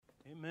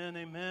Amen,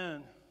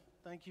 amen.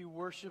 Thank you,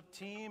 worship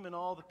team, and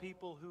all the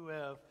people who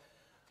have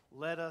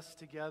led us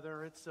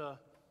together. It's a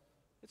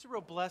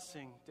real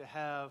blessing to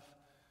have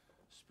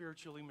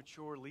spiritually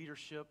mature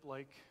leadership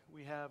like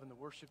we have in the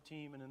worship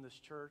team and in this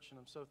church, and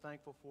I'm so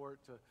thankful for it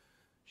to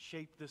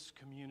shape this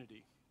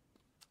community.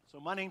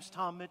 So my name's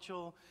Tom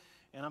Mitchell,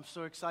 and I'm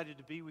so excited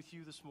to be with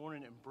you this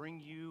morning and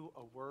bring you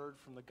a word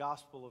from the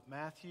Gospel of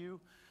Matthew.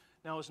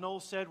 Now, as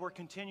Noel said, we're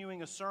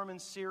continuing a sermon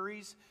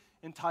series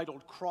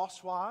entitled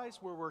Crosswise,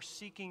 where we're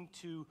seeking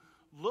to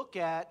look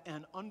at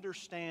and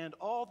understand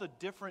all the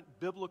different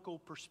biblical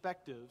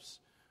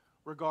perspectives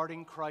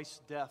regarding Christ's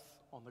death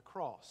on the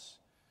cross.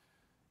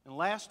 And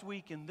last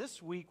week and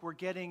this week, we're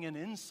getting an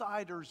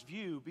insider's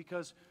view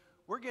because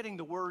we're getting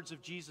the words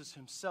of Jesus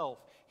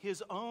himself,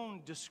 his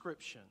own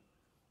description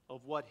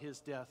of what his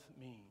death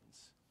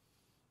means.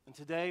 And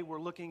today we're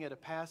looking at a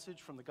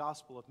passage from the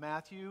Gospel of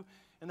Matthew,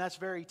 and that's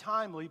very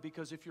timely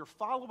because if you're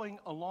following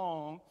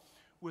along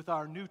with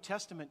our New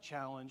Testament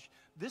challenge,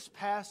 this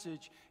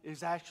passage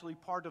is actually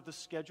part of the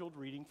scheduled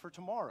reading for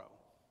tomorrow.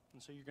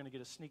 And so you're going to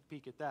get a sneak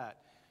peek at that.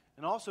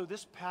 And also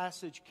this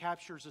passage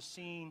captures a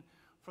scene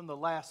from the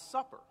Last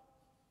Supper.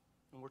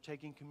 And we're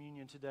taking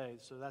communion today,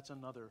 so that's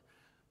another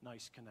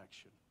nice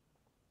connection.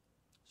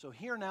 So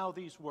hear now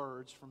these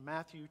words from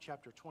Matthew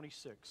chapter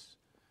 26,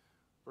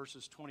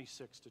 verses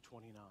 26 to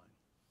 29.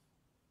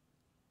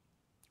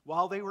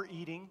 While they were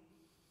eating,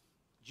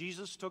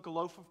 Jesus took a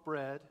loaf of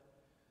bread,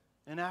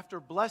 and after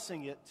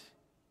blessing it,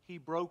 he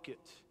broke it,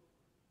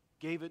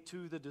 gave it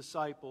to the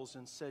disciples,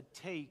 and said,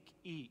 "Take,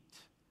 eat.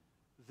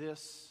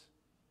 This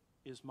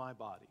is my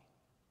body."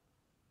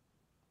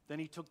 Then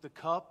he took the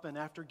cup, and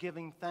after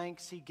giving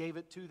thanks, he gave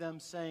it to them,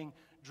 saying,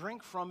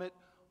 "Drink from it,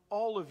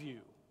 all of you,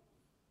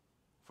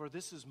 for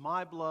this is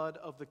my blood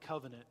of the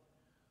covenant,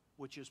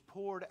 which is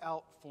poured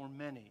out for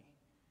many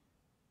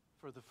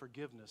for the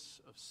forgiveness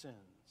of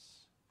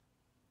sins.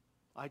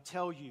 I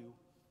tell you,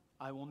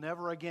 I will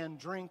never again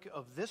drink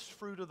of this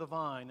fruit of the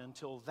vine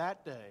until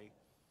that day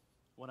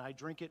when I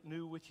drink it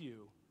new with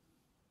you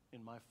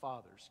in my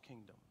Father's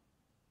kingdom."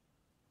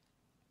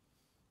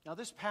 Now,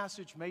 this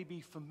passage may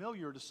be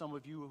familiar to some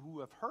of you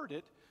who have heard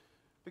it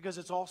because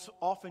it's also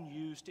often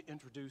used to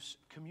introduce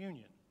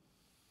communion.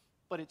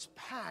 But it's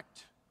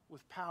packed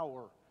with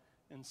power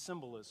and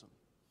symbolism.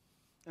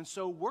 And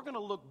so we're going to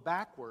look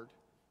backward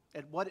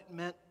at what it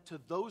meant to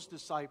those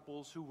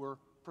disciples who were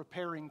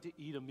preparing to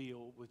eat a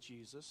meal with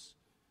Jesus.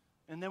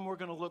 And then we're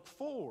going to look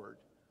forward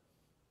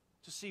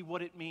to see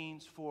what it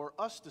means for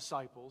us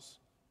disciples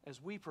as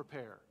we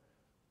prepare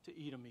to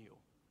eat a meal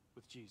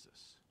with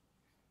Jesus.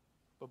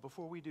 But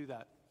before we do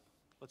that,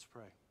 let's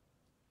pray.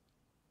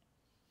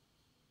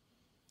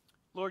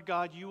 Lord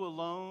God, you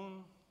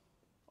alone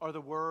are the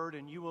Word,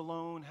 and you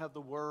alone have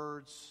the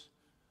words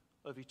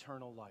of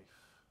eternal life.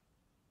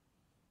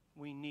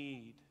 We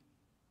need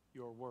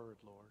your Word,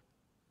 Lord.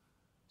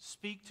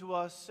 Speak to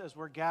us as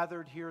we're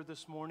gathered here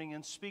this morning,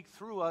 and speak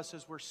through us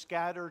as we're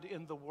scattered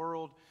in the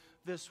world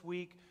this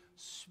week.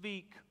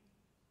 Speak,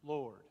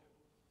 Lord.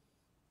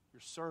 Your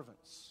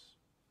servants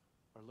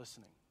are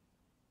listening.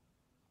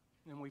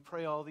 And we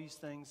pray all these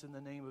things in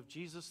the name of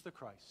Jesus the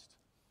Christ.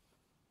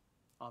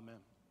 Amen.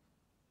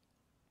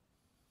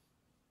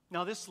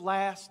 Now, this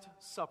Last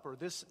Supper,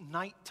 this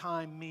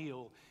nighttime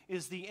meal,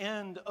 is the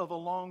end of a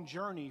long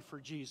journey for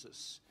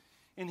Jesus.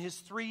 In his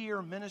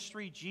 3-year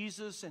ministry,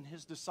 Jesus and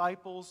his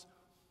disciples,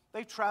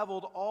 they've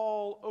traveled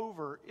all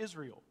over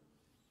Israel.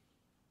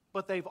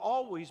 But they've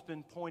always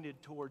been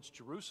pointed towards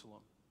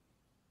Jerusalem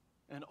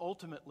and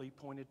ultimately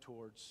pointed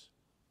towards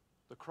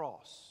the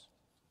cross.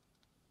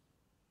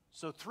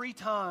 So 3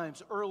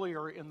 times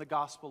earlier in the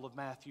Gospel of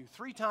Matthew,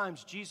 3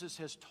 times Jesus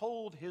has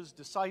told his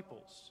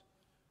disciples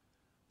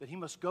that he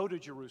must go to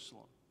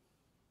Jerusalem,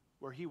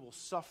 where he will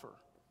suffer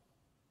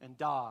and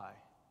die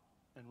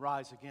and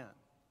rise again.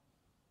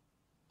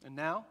 And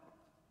now,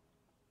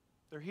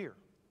 they're here.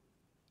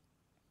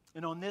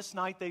 And on this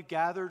night, they've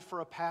gathered for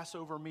a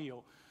Passover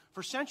meal.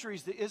 For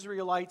centuries, the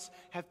Israelites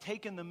have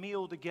taken the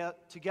meal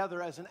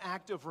together as an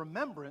act of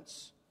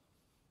remembrance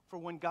for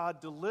when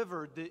God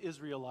delivered the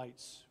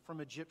Israelites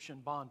from Egyptian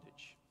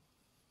bondage.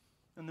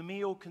 And the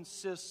meal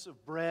consists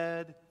of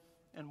bread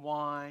and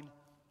wine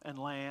and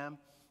lamb,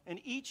 and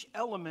each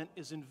element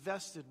is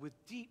invested with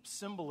deep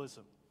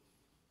symbolism.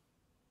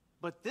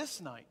 But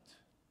this night,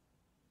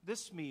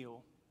 this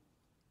meal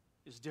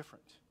is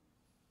different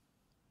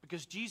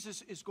because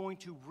Jesus is going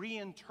to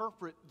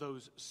reinterpret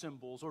those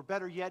symbols, or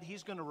better yet,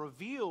 he's going to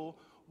reveal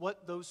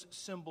what those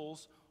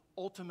symbols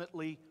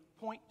ultimately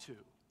point to.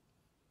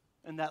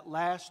 And that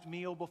last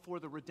meal before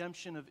the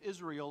redemption of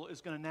Israel is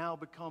going to now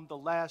become the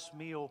last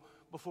meal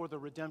before the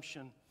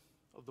redemption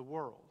of the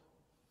world.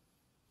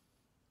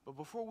 But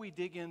before we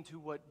dig into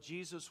what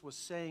Jesus was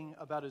saying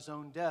about his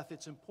own death,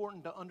 it's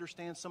important to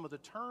understand some of the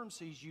terms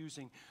he's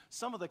using,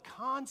 some of the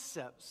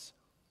concepts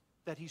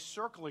that he's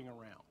circling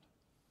around.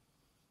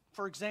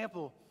 For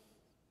example,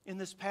 in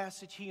this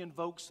passage, he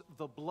invokes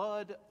the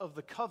blood of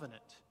the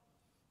covenant,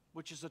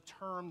 which is a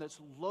term that's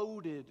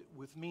loaded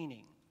with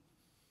meaning.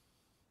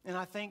 And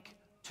I think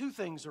two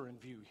things are in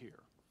view here.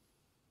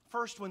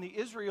 First, when the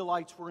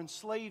Israelites were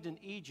enslaved in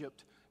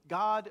Egypt,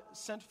 God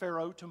sent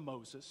Pharaoh to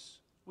Moses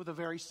with a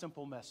very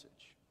simple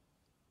message.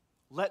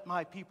 Let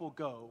my people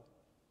go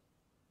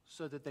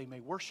so that they may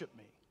worship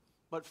me.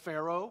 But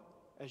Pharaoh,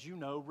 as you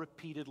know,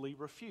 repeatedly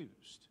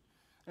refused.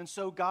 And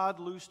so God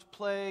loosed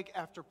plague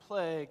after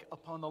plague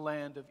upon the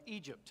land of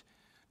Egypt,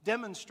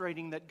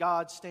 demonstrating that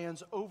God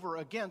stands over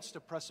against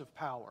oppressive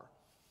power,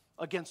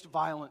 against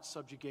violent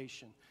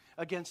subjugation,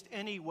 against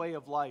any way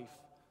of life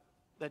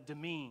that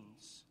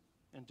demeans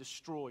and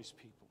destroys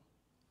people.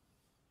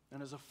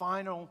 And as a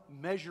final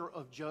measure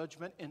of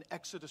judgment in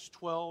Exodus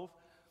 12,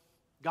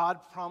 God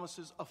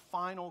promises a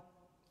final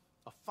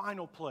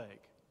plague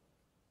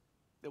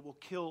that will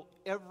kill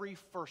every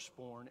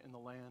firstborn in the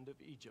land of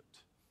Egypt,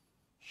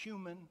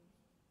 human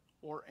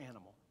or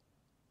animal.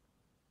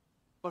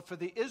 But for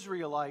the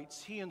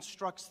Israelites, he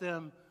instructs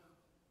them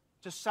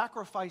to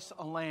sacrifice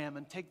a lamb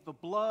and take the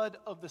blood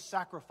of the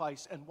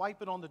sacrifice and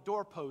wipe it on the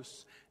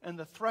doorposts and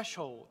the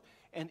threshold.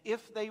 And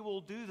if they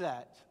will do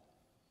that,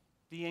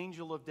 the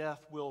angel of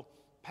death will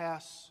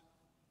pass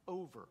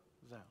over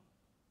them.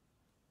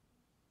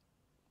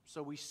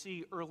 So we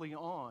see early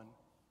on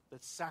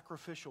that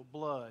sacrificial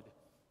blood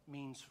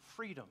means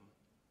freedom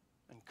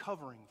and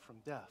covering from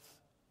death.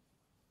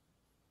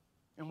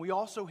 And we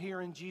also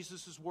hear in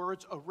Jesus'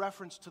 words a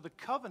reference to the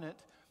covenant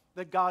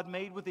that God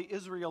made with the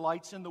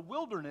Israelites in the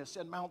wilderness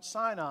at Mount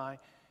Sinai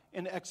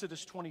in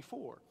Exodus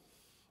 24.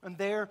 And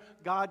there,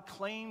 God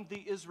claimed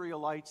the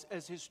Israelites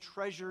as his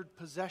treasured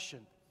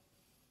possession.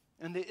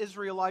 And the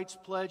Israelites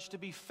pledged to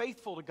be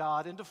faithful to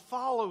God and to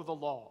follow the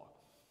law.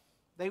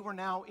 They were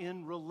now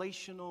in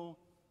relational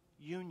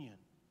union.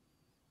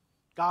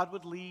 God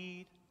would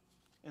lead,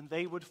 and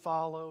they would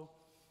follow.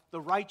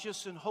 The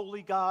righteous and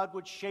holy God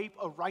would shape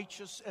a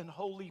righteous and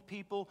holy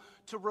people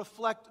to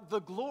reflect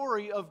the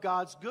glory of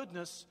God's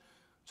goodness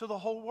to the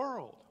whole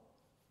world.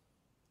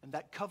 And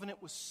that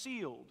covenant was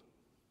sealed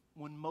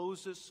when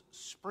Moses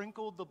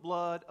sprinkled the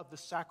blood of the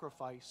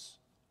sacrifice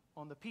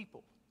on the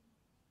people.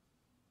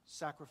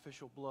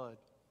 Sacrificial blood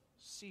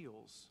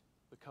seals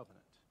the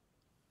covenant.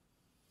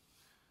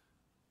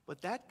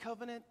 But that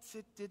covenant,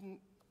 it didn't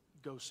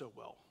go so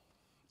well.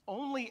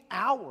 Only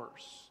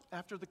hours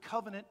after the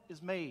covenant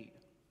is made,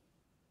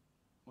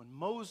 when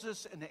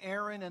Moses and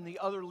Aaron and the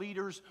other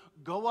leaders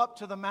go up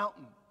to the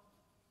mountain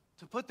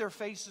to put their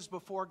faces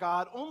before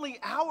God, only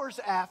hours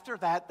after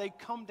that they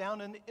come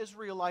down and the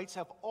Israelites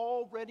have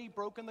already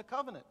broken the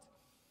covenant.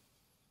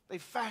 They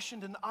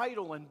fashioned an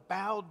idol and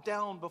bowed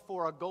down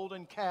before a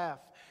golden calf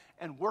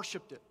and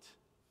worshiped it.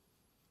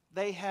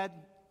 They had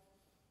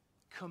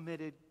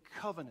committed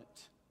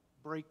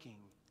covenant-breaking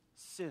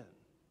sin,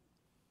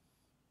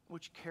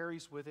 which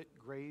carries with it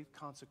grave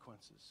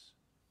consequences.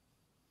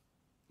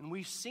 And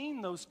we've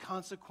seen those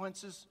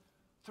consequences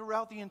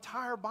throughout the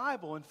entire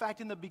Bible. In fact,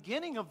 in the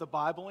beginning of the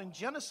Bible, in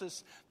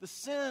Genesis, the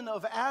sin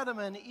of Adam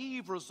and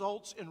Eve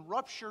results in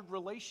ruptured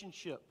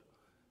relationship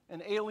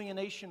and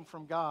alienation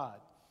from God.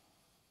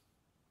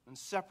 And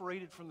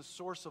separated from the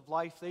source of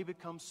life, they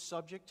become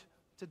subject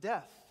to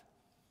death.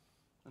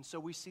 And so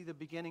we see the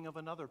beginning of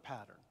another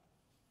pattern: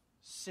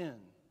 sin,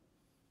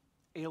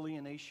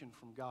 alienation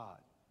from God,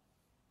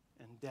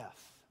 and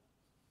death.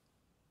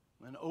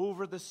 And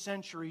over the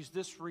centuries,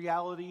 this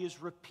reality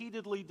is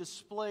repeatedly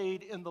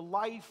displayed in the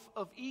life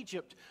of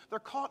Egypt. They're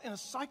caught in a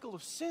cycle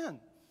of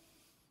sin,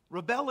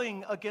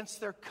 rebelling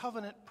against their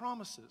covenant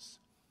promises.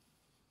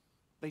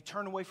 They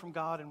turn away from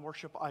God and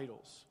worship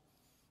idols.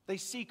 They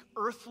seek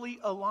earthly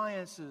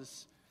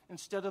alliances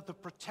instead of the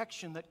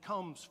protection that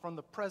comes from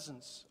the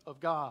presence of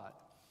God.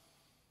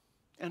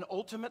 And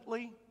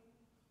ultimately,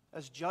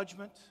 as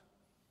judgment,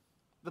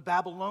 the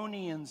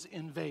Babylonians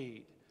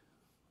invade.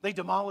 They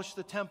demolish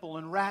the temple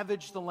and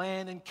ravage the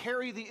land and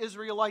carry the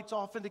Israelites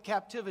off into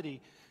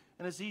captivity.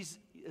 And as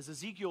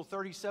Ezekiel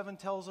 37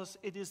 tells us,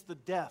 it is the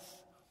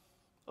death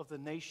of the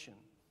nation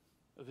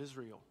of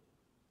Israel.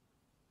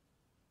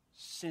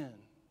 Sin,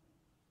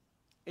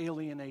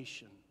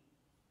 alienation,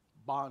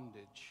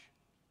 bondage,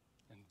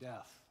 and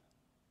death.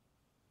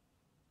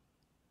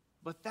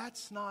 But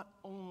that's not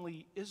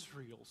only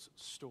Israel's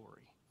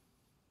story.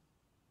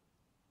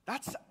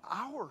 That's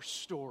our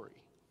story.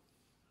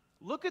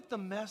 Look at the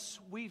mess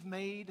we've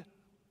made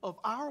of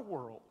our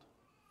world.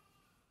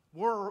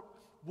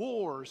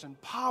 Wars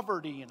and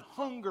poverty and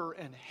hunger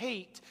and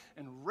hate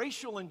and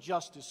racial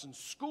injustice and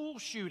school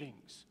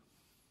shootings.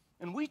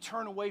 And we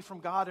turn away from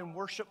God and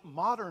worship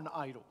modern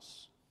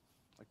idols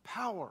like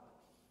power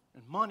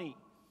and money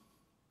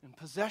and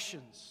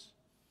possessions.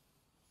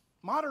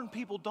 Modern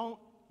people don't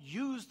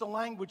use the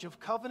language of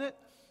covenant,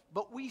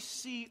 but we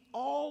see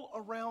all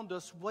around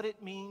us what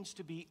it means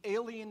to be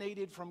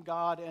alienated from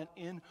God and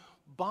in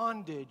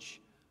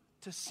bondage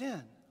to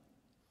sin.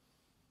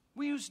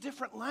 We use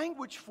different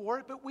language for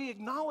it, but we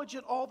acknowledge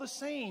it all the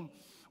same.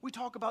 We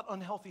talk about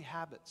unhealthy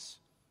habits,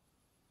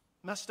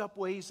 messed up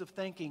ways of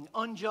thinking,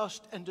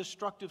 unjust and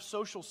destructive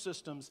social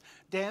systems,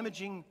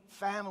 damaging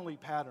family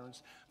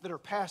patterns that are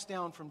passed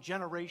down from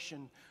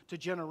generation to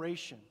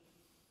generation,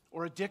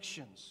 or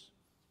addictions,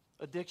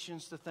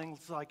 addictions to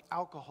things like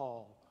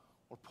alcohol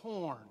or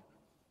porn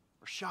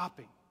or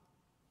shopping.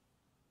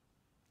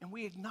 And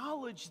we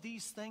acknowledge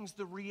these things,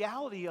 the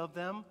reality of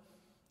them,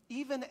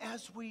 even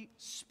as we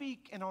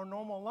speak in our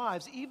normal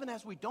lives, even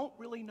as we don't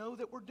really know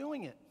that we're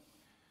doing it.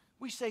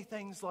 We say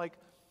things like,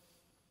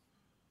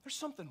 there's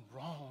something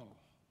wrong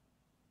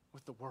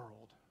with the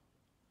world.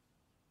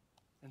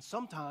 And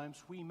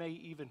sometimes we may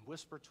even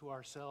whisper to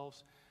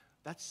ourselves,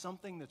 that's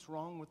something that's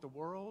wrong with the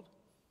world.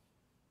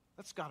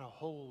 That's got a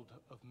hold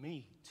of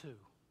me too.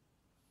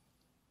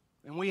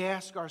 And we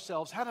ask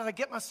ourselves, how did I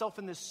get myself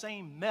in this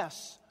same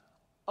mess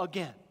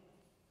again?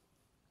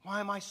 Why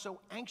am I so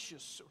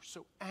anxious or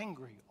so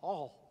angry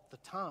all the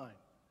time?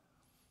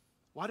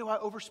 Why do I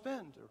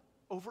overspend or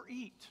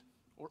overeat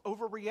or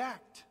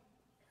overreact?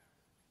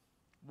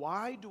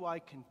 Why do I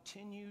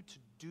continue to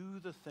do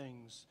the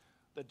things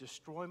that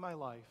destroy my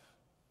life,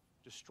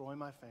 destroy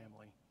my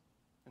family,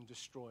 and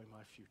destroy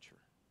my future?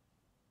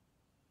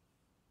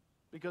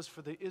 Because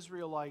for the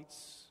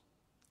Israelites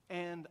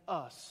and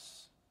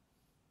us,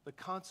 the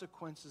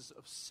consequences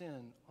of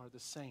sin are the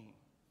same.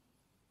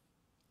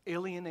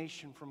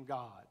 Alienation from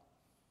God,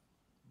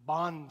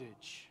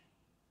 bondage,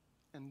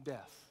 and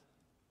death.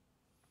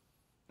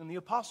 And the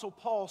Apostle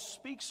Paul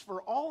speaks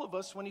for all of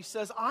us when he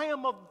says, I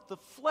am of the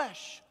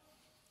flesh,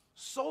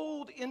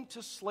 sold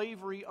into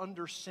slavery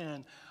under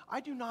sin.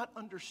 I do not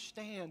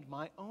understand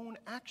my own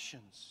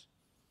actions,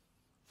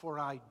 for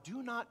I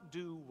do not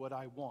do what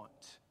I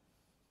want,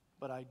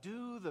 but I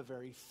do the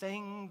very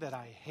thing that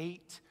I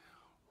hate.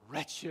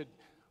 Wretched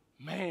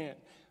man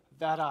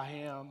that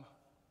I am.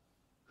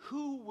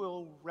 Who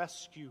will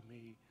rescue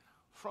me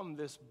from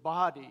this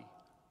body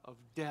of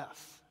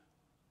death?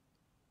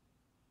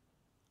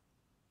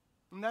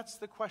 And that's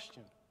the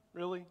question,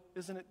 really.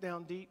 Isn't it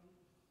down deep?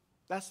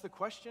 That's the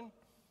question,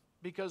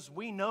 because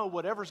we know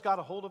whatever's got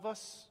a hold of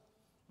us,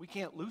 we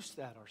can't loose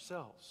that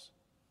ourselves.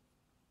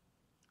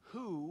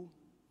 Who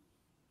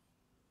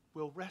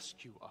will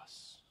rescue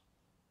us?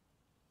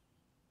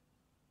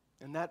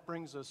 And that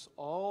brings us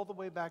all the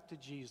way back to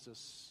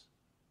Jesus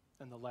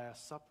and the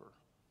Last Supper.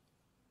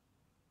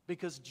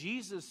 Because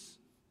Jesus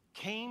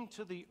came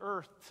to the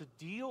earth to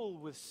deal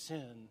with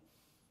sin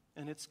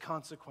and its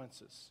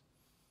consequences.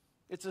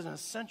 It's an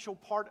essential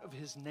part of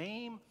his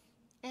name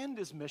and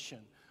his mission.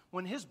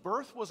 When his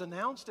birth was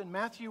announced in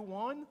Matthew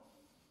 1,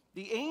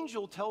 the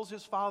angel tells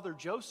his father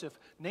Joseph,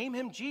 name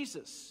him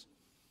Jesus,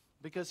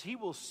 because he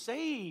will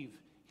save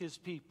his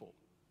people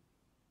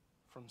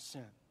from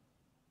sin.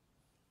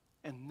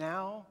 And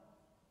now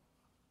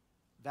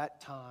that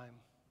time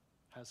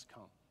has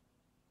come.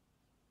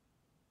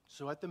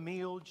 So at the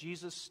meal,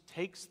 Jesus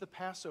takes the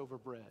Passover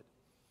bread.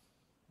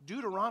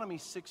 Deuteronomy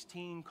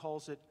 16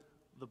 calls it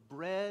the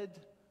bread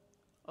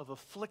of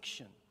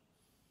affliction,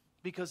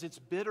 because its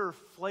bitter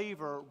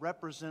flavor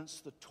represents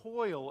the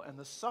toil and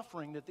the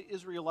suffering that the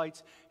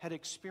Israelites had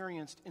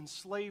experienced in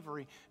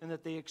slavery and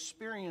that they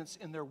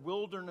experienced in their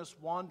wilderness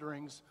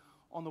wanderings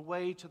on the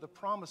way to the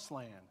Promised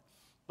Land.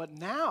 But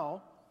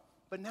now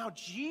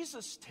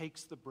Jesus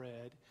takes the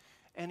bread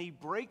and he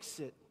breaks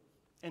it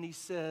and he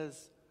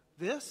says,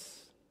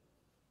 This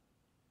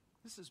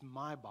is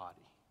my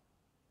body.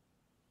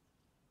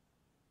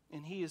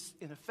 And he is,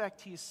 in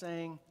effect, he is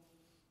saying,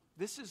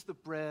 this is the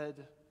bread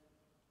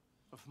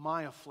of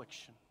my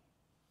affliction,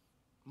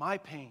 my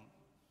pain,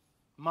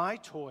 my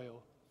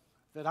toil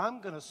that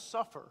I'm going to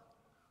suffer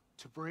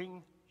to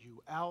bring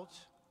you out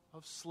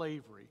of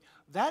slavery.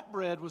 That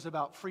bread was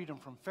about freedom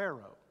from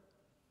Pharaoh.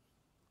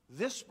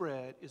 This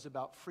bread is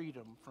about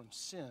freedom from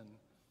sin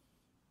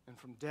and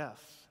from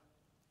death.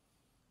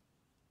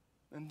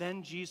 And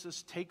then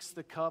Jesus takes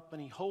the cup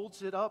and he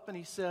holds it up and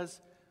he says,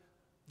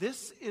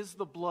 this is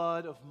the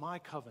blood of my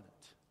covenant,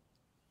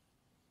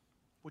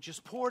 which is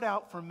poured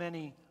out for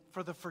many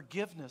for the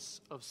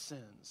forgiveness of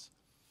sins.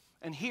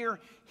 And here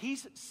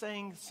he's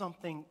saying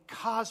something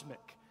cosmic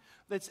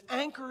that's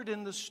anchored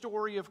in the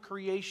story of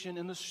creation,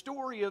 in the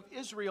story of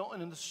Israel,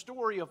 and in the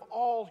story of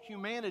all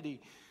humanity.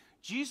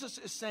 Jesus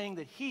is saying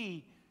that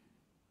he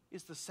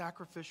is the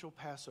sacrificial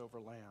Passover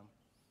lamb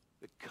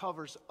that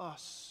covers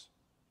us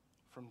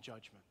from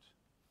judgment.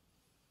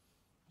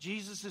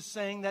 Jesus is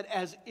saying that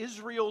as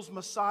Israel's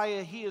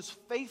Messiah, he is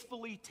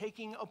faithfully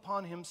taking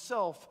upon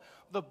himself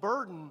the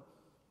burden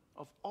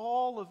of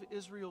all of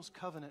Israel's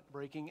covenant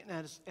breaking.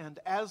 And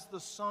as the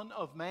Son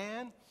of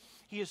Man,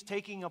 he is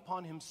taking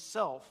upon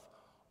himself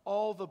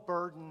all the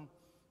burden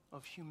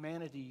of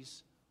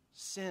humanity's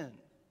sin.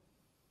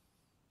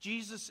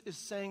 Jesus is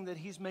saying that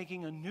he's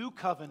making a new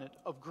covenant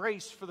of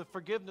grace for the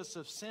forgiveness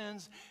of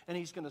sins, and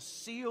he's going to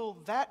seal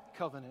that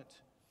covenant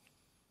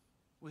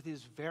with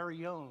his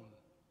very own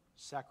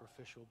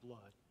sacrificial blood.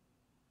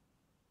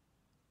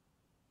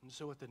 And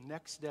so at the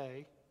next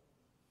day,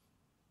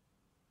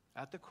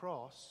 at the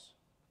cross,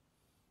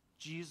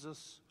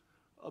 Jesus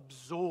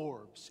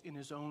absorbs in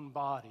his own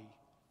body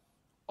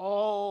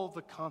all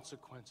the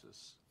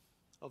consequences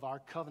of our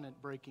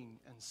covenant breaking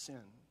and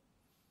sin.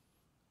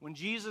 When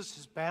Jesus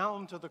is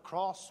bound to the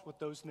cross with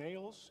those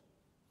nails,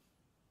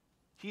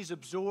 He's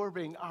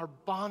absorbing our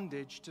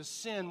bondage to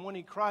sin when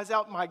he cries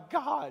out, my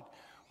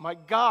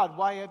God,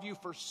 why have you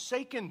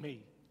forsaken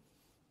me?"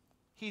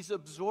 He's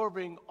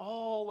absorbing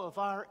all of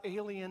our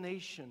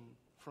alienation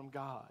from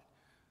God.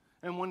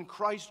 And when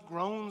Christ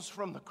groans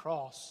from the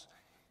cross,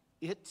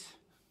 it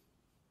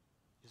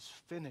is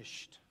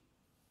finished.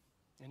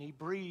 And he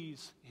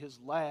breathes his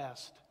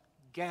last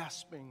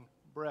gasping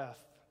breath.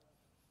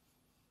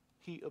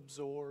 He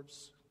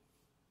absorbs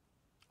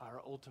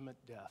our ultimate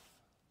death.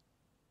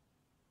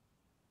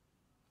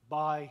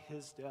 By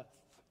his death,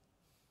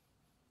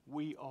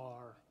 we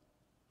are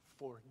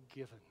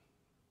forgiven.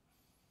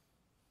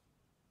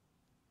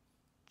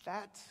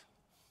 That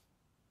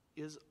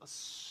is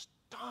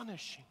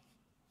astonishing,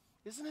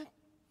 isn't it?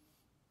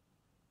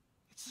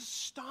 It's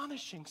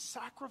astonishing.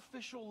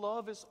 Sacrificial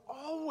love is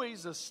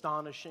always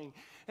astonishing.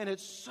 And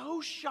it's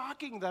so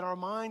shocking that our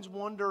minds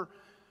wonder,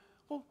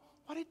 well,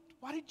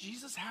 why did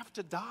Jesus have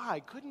to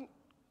die?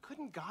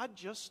 Couldn't God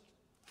just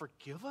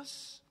forgive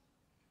us?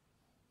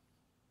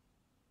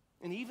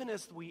 And even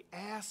as we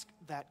ask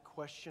that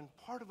question,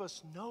 part of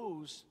us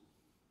knows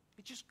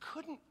it just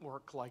couldn't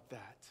work like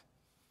that.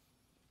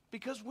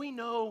 Because we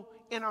know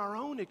in our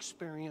own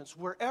experience,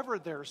 wherever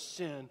there's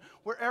sin,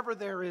 wherever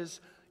there is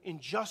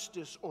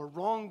injustice or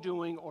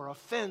wrongdoing or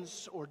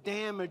offense or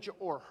damage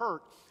or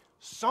hurt,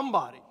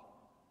 somebody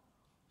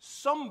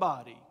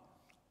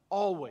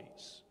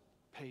always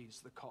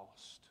pays the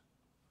cost.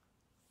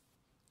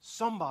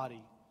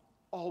 Somebody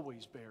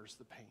always bears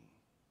the pain.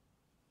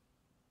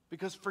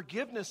 Because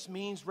forgiveness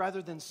means,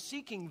 rather than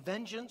seeking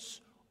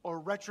vengeance or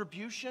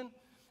retribution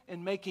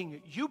and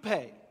making you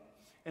pay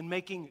and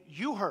making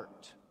you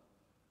hurt,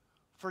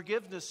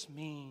 forgiveness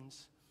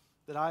means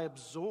that I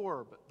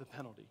absorb the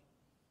penalty.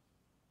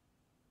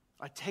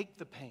 I take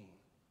the pain.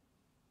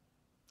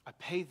 I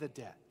pay the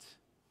debt.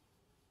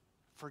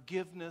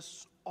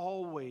 Forgiveness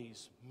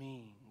always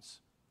means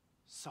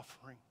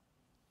suffering.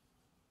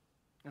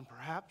 And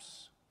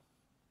perhaps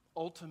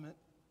ultimate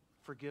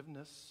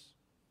forgiveness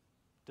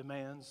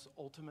demands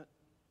ultimate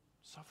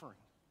suffering.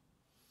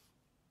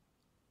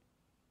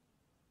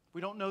 We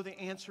don't know the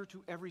answer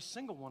to every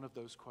single one of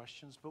those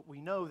questions, but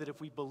we know that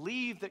if we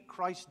believe that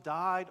Christ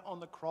died on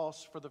the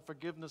cross for the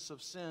forgiveness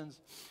of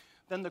sins,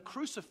 then the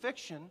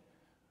crucifixion,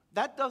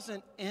 that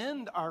doesn't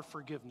end our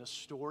forgiveness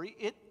story,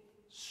 it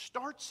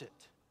starts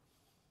it.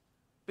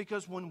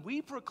 Because when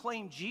we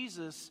proclaim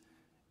Jesus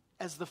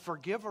as the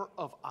forgiver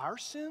of our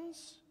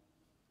sins,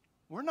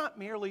 we're not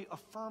merely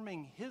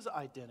affirming his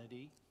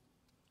identity,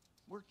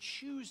 we're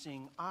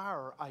choosing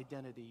our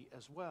identity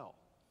as well.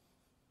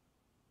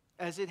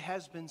 As it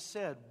has been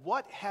said,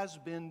 what has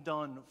been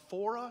done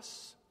for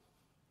us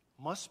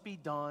must be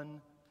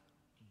done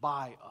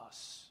by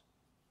us.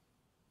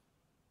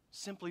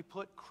 Simply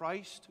put,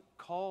 Christ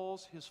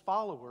calls his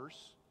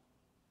followers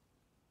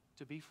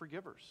to be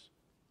forgivers.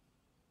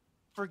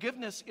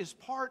 Forgiveness is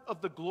part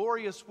of the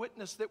glorious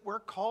witness that we're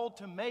called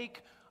to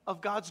make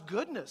of God's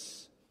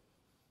goodness,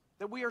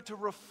 that we are to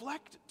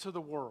reflect to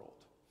the world.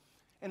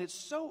 And it's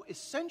so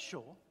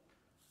essential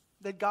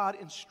that God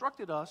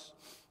instructed us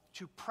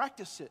to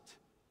practice it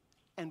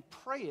and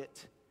pray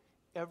it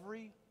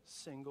every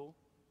single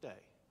day.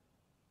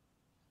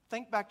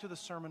 Think back to the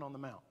Sermon on the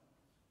Mount,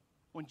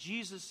 when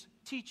Jesus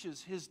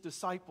teaches his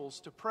disciples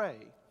to pray,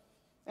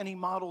 and he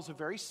models a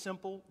very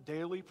simple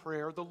daily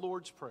prayer, the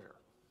Lord's Prayer.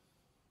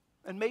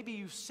 And maybe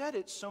you've said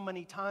it so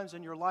many times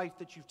in your life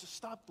that you've just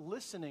stopped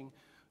listening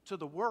to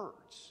the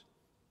words.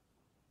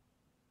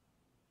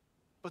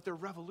 But they're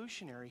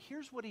revolutionary.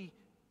 Here's what he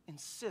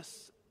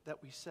insists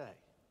that we say.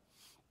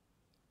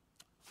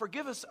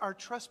 Forgive us our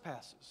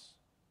trespasses,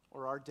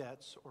 or our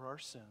debts, or our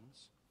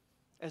sins,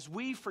 as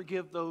we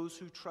forgive those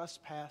who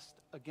trespass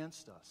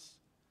against us.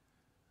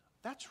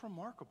 That's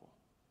remarkable.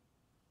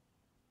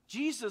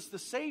 Jesus, the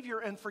Savior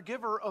and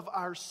forgiver of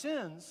our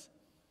sins,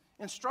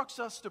 instructs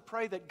us to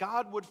pray that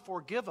God would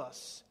forgive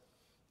us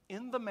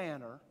in the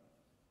manner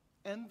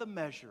and the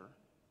measure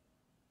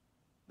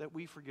that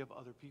we forgive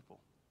other people.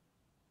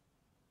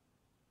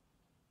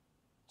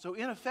 So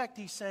in effect,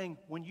 he's saying,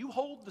 when you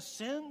hold the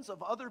sins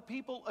of other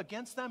people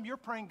against them, you're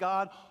praying,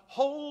 God,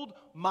 hold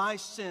my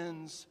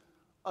sins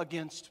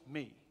against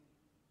me.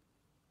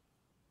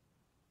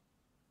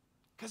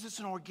 Because it's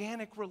an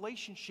organic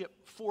relationship.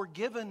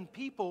 Forgiven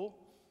people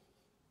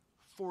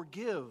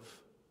forgive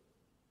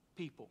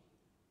people.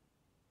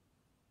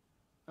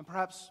 And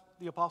perhaps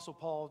the Apostle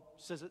Paul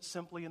says it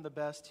simply and the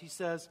best. He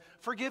says,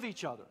 forgive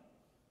each other,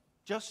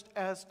 just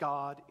as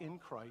God in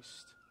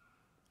Christ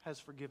has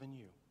forgiven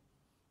you.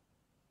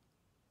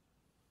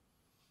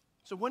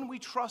 So when we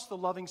trust the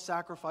loving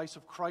sacrifice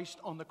of Christ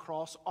on the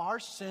cross, our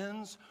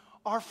sins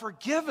are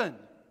forgiven.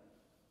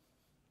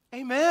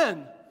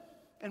 Amen.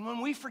 And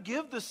when we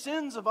forgive the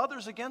sins of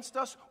others against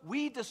us,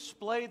 we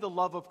display the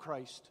love of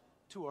Christ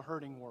to a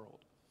hurting world.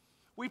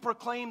 We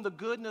proclaim the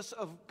goodness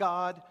of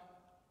God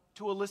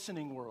to a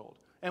listening world.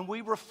 And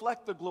we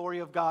reflect the glory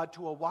of God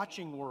to a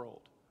watching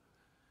world.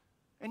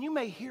 And you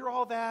may hear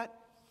all that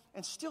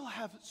and still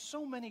have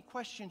so many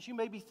questions. You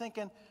may be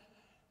thinking,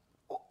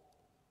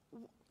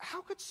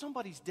 how could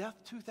somebody's death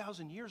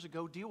 2,000 years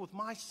ago deal with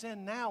my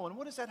sin now? And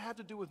what does that have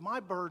to do with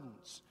my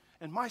burdens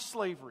and my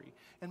slavery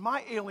and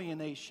my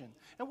alienation?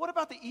 And what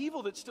about the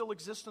evil that still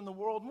exists in the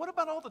world? And what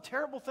about all the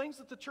terrible things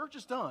that the church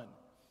has done?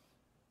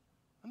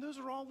 And those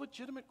are all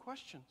legitimate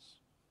questions.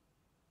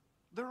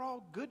 They're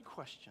all good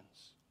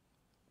questions.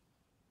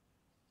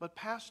 But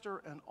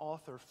pastor and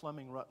author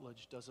Fleming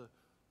Rutledge does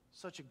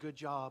such a good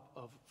job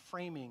of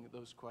framing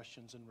those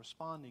questions and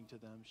responding to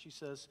them. She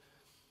says,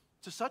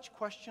 to such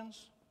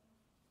questions,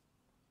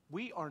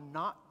 we are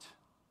not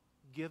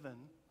given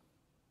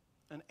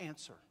an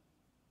answer.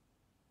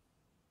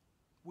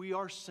 We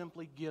are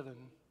simply given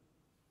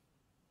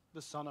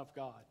the Son of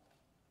God.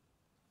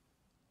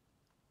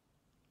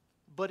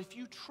 But if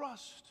you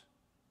trust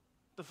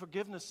the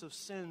forgiveness of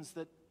sins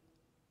that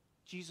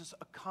Jesus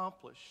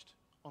accomplished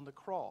on the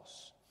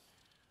cross,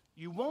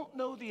 you won't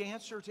know the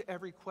answer to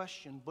every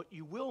question, but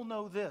you will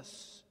know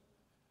this,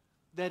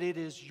 that it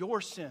is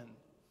your sin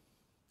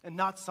and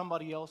not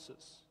somebody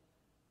else's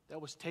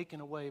that was taken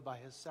away by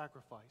his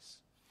sacrifice.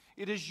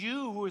 It is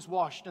you who is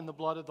washed in the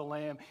blood of the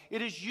Lamb.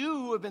 It is you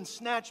who have been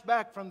snatched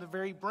back from the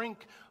very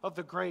brink of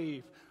the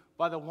grave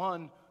by the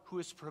one who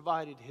has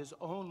provided his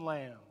own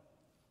lamb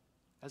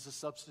as a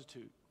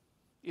substitute.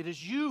 It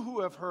is you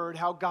who have heard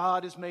how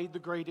God has made the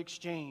great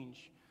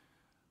exchange,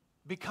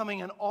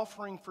 becoming an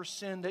offering for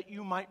sin that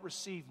you might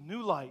receive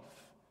new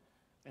life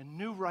and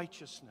new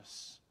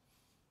righteousness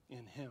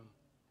in him.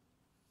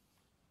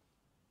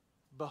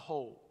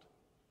 Behold,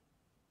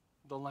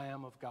 the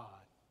Lamb of God,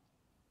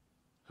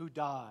 who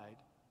died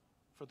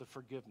for the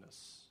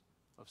forgiveness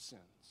of sins.